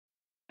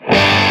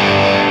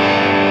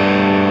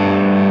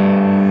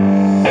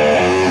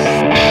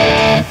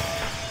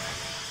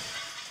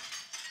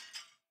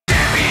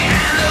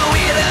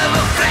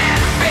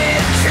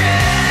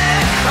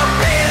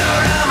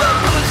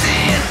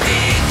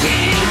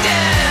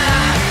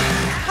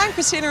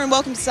Christina and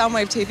welcome to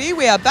Soundwave TV.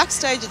 We are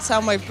backstage at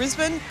Soundwave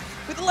Brisbane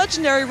with the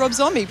legendary Rob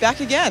Zombie back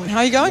again. How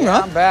are you going,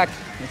 Rob? I'm back.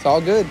 It's all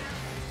good.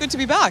 Good to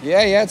be back.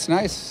 Yeah, it's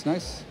nice.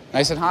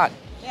 Nice and hot.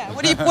 Yeah.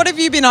 What have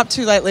you been up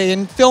to lately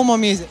in film or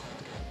music?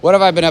 What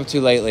have I been up to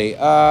lately?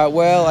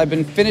 Well, I've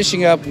been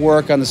finishing up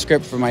work on the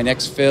script for my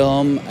next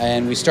film,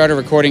 and we started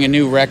recording a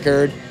new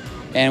record,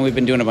 and we've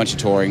been doing a bunch of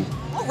touring.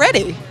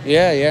 Already?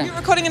 Yeah. You're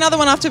recording another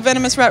one after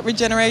Venomous Rat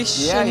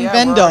Regeneration Yeah,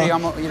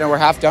 Vendor. we're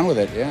half done with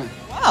it, yeah.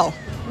 Wow.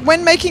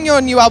 When making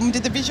your new album,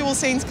 did the visual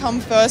scenes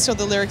come first or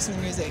the lyrics and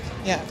the music?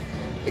 Yeah.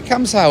 It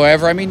comes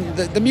however. I mean,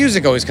 the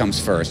music always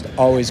comes first.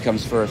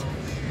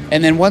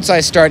 And then once I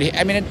start,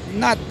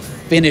 not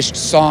finished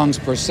songs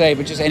per se,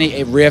 but just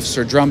any riffs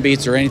or drum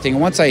beats or anything.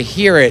 And once I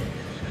hear it,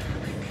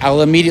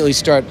 I'll immediately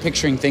start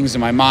picturing things in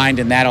my mind,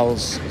 and that'll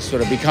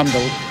sort of become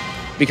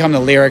the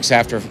lyrics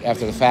after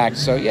the fact.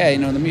 So yeah,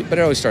 but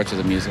it always starts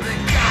with the music.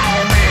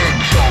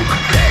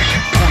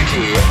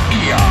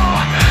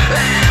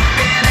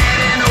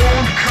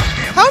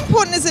 How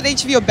important is it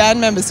each of your band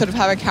members sort of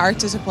have a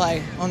character to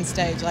play on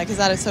stage? Like, is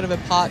that a sort of a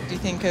part, do you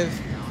think, of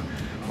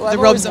the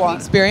Rob Zombie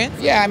experience?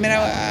 Yeah,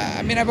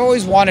 I've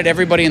always wanted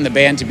everybody in the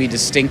band to be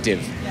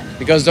distinctive,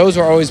 because those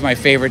are always my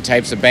favorite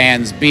types of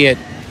bands, be it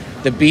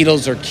the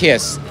Beatles or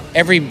Kiss.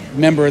 Every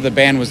member of the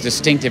band was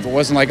distinctive. It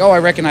wasn't like, oh, I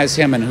recognize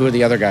him and who are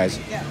the other guys.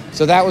 Yeah.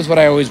 So that was what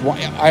I always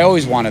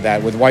wanted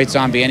that with White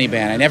Zombie, any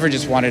band. I never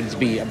just wanted it to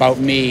be about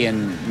me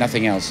and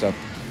nothing else. So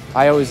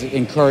I always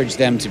encouraged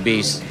them to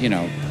be,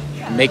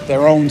 make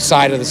their own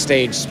side of the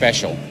stage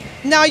special.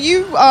 Now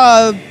you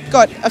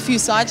got a few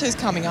side shows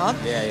coming up.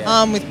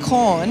 With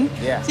Korn.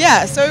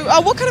 Yeah. So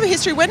what kind of a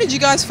history? When did you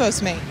guys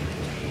first meet?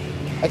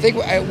 I think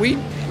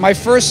my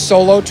first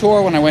solo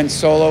tour when I went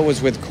solo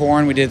was with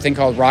Korn. We did a thing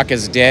called Rock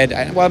is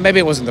Dead. Well, maybe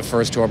it wasn't the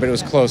first tour, but it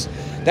was close.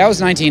 That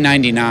was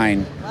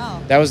 1999.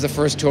 Wow. That was the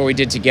first tour we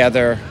did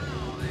together.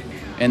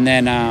 And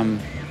then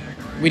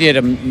we did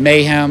a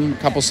Mayhem a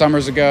couple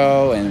summers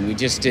ago, and we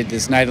just did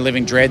this Night of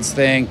Living Dreads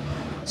thing.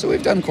 So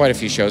we've done quite a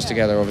few shows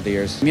together over the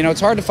years.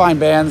 It's hard to find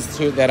bands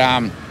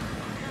that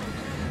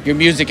your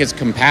music is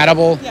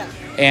compatible. Yeah.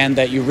 And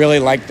that you really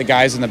like the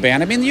guys in the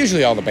band.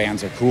 Usually all the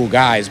bands are cool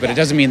guys, but it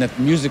doesn't mean that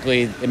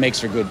musically it makes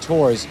for good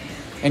tours.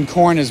 And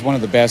Korn is one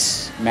of the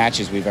best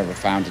matches we've ever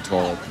found to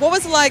tour with. What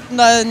was it like,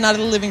 Night of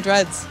the Living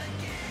Dreads?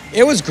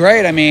 It was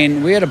great.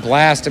 We had a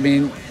blast.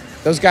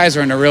 Those guys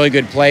are in a really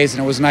good place,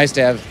 and it was nice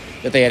to have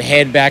that they had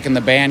Head back in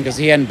the band, because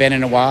he hadn't been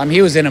in a while.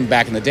 He was in them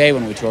back in the day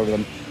when we toured with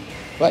them.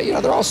 But,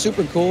 they're all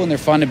super cool, and they're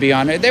fun to be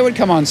on. They would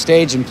come on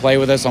stage and play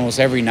with us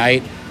almost every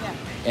night. Yeah.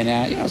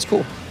 And, it's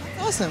cool.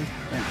 Awesome.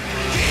 Yeah.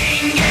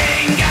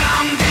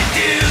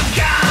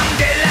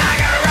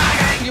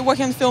 You're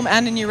working on the film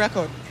and a new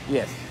record?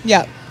 Yes.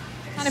 Yeah.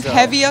 Kind of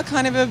heavier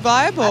kind of a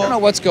vibe? Or? I don't know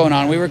what's going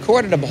on. We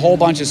recorded a whole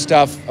bunch of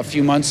stuff a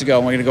few months ago,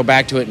 and we're going to go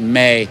back to it in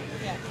May.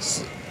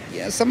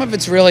 Yeah, some of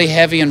it's really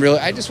heavy and really,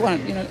 I just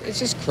want to, it's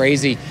just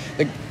crazy,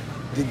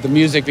 the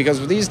music,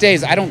 because these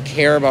days I don't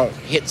care about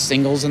hit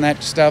singles and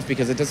that stuff,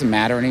 because it doesn't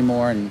matter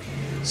anymore, and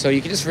so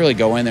you can just really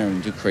go in there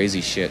and do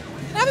crazy shit. You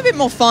can have a bit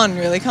more fun,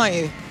 really, can't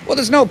you? Well,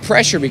 there's no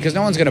pressure, because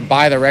no one's going to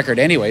buy the record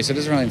anyway, so it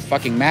doesn't really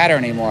fucking matter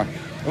anymore.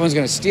 Everyone's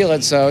going to steal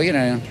it, so, You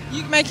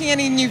making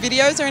any new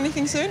videos or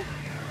anything soon?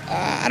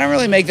 I don't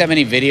really make that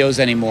many videos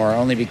anymore,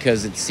 only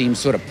because it seems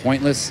sort of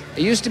pointless.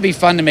 It used to be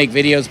fun to make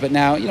videos, but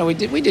now, we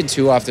did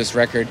 2 off this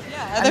record.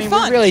 Yeah, they're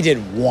fun. We really did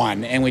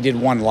 1, and we did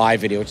 1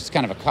 live video, which is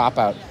kind of a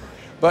cop-out.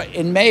 But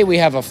in May, we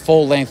have a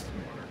full-length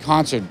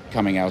concert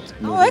coming out,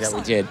 movie that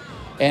we did.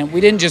 And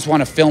we didn't just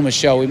want to film a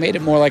show, we made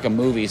it more like a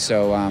movie,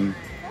 so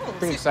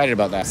pretty excited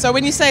about that. So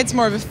when you say it's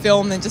more of a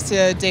film than just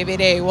a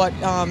DVD, what,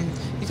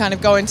 you kind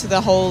of go into the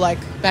whole,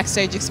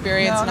 backstage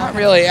experience? No, not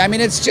really.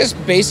 It's just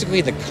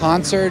basically the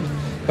concert.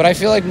 But I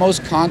feel like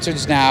most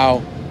concerts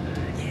now,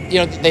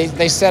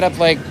 they set up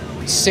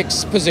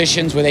 6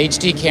 positions with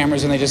HD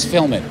cameras and they just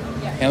film it.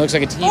 Yeah. And it looks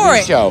like a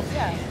TV show.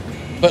 Yeah.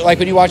 But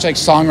when you watch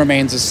Song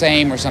Remains the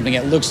Same or something,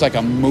 it looks like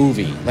a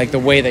movie, the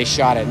way they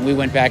shot it. And we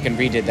went back and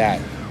redid that.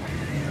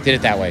 Did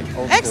it that way.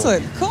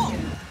 Excellent. Cool.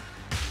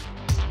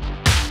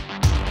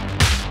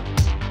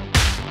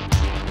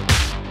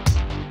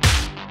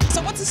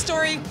 So what's the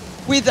story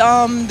with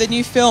the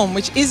new film,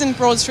 which isn't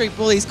Broad Street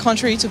Bullies,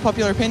 contrary to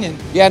popular opinion?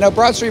 Yeah, no,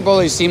 Broad Street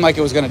Bullies seemed like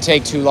it was going to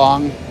take too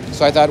long.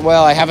 So I thought,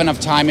 well, I have enough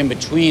time in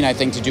between, I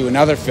think, to do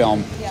another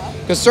film. Yeah.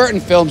 Because certain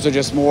films are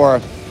just more,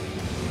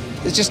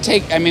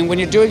 when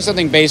you're doing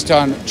something based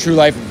on true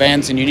life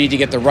events and you need to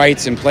get the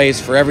rights in place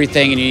for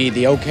everything and you need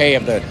the okay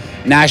of the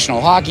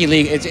National Hockey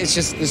League, it's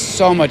just, there's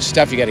so much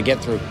stuff you got to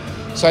get through.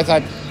 So I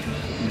thought,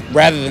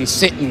 rather than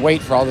sit and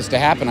wait for all this to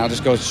happen, I'll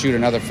just go shoot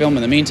another film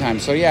in the meantime.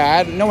 So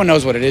yeah, no one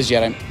knows what it is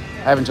yet.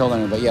 I haven't told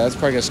anyone, but yeah, that's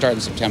probably going to start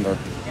in September.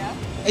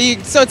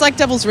 Yeah. So it's like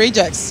Devil's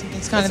Rejects.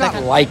 It's kind of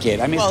not like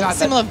it. It's not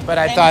similar. But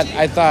I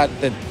thought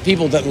that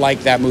people that like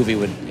that movie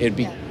it'd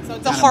be. So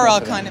it's a horror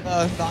kind of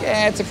a vibe.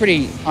 Yeah, it's a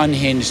pretty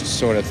unhinged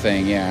sort of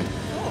thing. Yeah.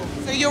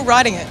 Cool. So you're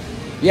writing it?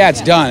 Yeah,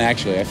 it's done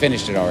actually. I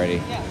finished it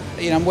already.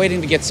 Yeah. I'm waiting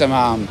to get some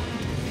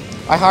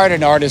I hired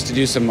an artist to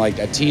do some like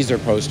a teaser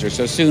poster,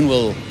 so soon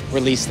we'll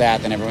release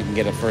that, then everyone can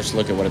get a first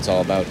look at what it's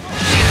all about. She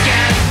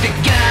got the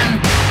gun,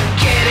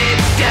 get it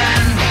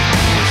done.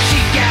 She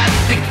got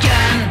the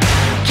gun,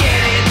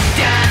 get it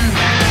done.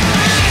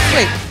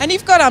 Sweet. And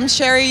you've got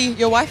Sherry,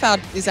 your wife,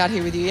 is out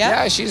here with you,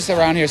 yeah? Yeah, she's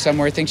around here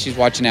somewhere. I think she's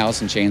watching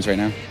Alice in Chains right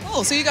now.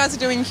 Oh, so you guys are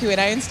doing Q&A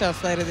and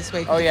stuff later this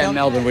week? Oh yeah, in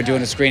Melbourne. We're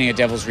doing a screening of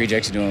Devil's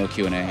Rejects and doing a little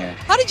Q&A, yeah.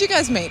 How did you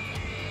guys meet?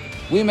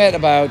 We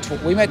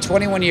met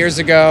 21 years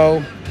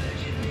ago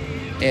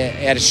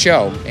at a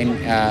show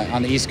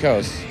on the East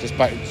Coast, just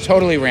by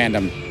totally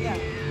random. Yeah,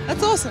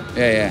 that's awesome.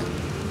 Yeah.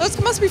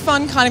 It must be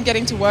fun kind of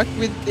getting to work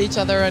with each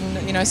other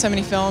and, you know, so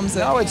many films.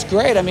 No, it's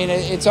great. I mean,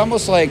 it's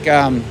almost like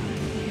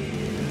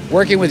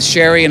working with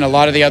Sherry and a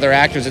lot of the other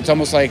actors. It's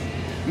almost like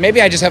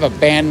maybe I just have a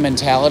band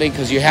mentality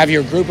because you have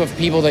your group of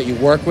people that you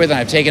work with, and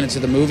I've taken it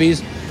to the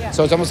movies. Yeah.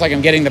 So it's almost like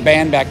I'm getting the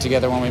band back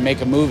together when we make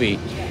a movie.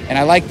 And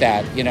I like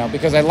that, you know,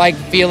 because I like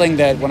feeling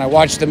that when I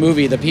watch the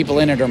movie, the people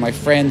in it are my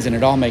friends and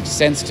it all makes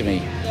sense to me.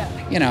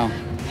 Yeah. You know.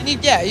 And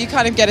you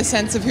kind of get a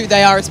sense of who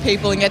they are as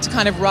people and get to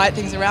kind of write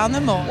things around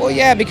them, or? Well,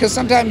 yeah, because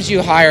sometimes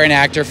you hire an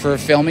actor for a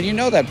film and you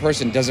know that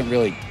person doesn't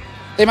really,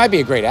 they might be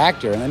a great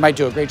actor and they might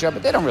do a great job,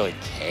 but they don't really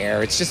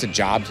care. It's just a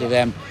job to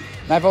them.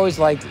 And I've always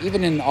liked,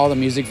 even in all the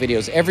music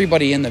videos,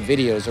 everybody in the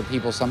videos are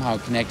people somehow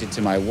connected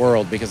to my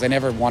world, because I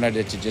never wanted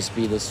it to just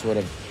be this sort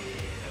of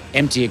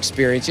empty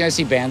experience. You know, I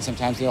see bands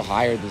sometimes, they'll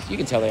hire this, you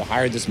can tell they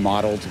hired this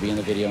model to be in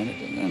the video, and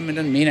it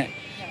doesn't mean it.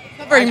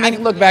 I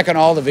can look back on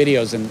all the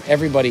videos and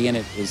everybody in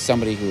it is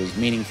somebody who is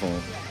meaningful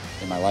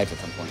in my life at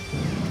some point.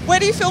 Where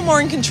do you feel more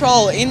in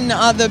control, in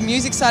the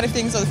music side of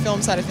things or the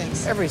film side of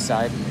things? Every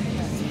side.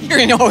 You're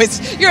in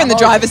the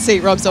driver's seat,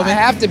 Rob Silverman. I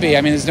have to be.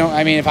 I mean,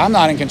 if I'm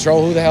not in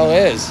control, who the hell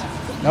is?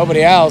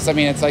 Nobody else. I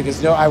mean, it's like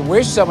I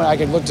wish I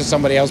could look to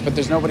somebody else, but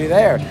there's nobody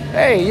there.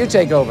 Hey, you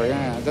take over.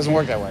 Yeah, it doesn't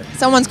work that way.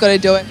 Someone's got to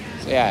do it.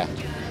 So, yeah,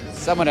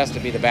 someone has to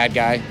be the bad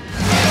guy.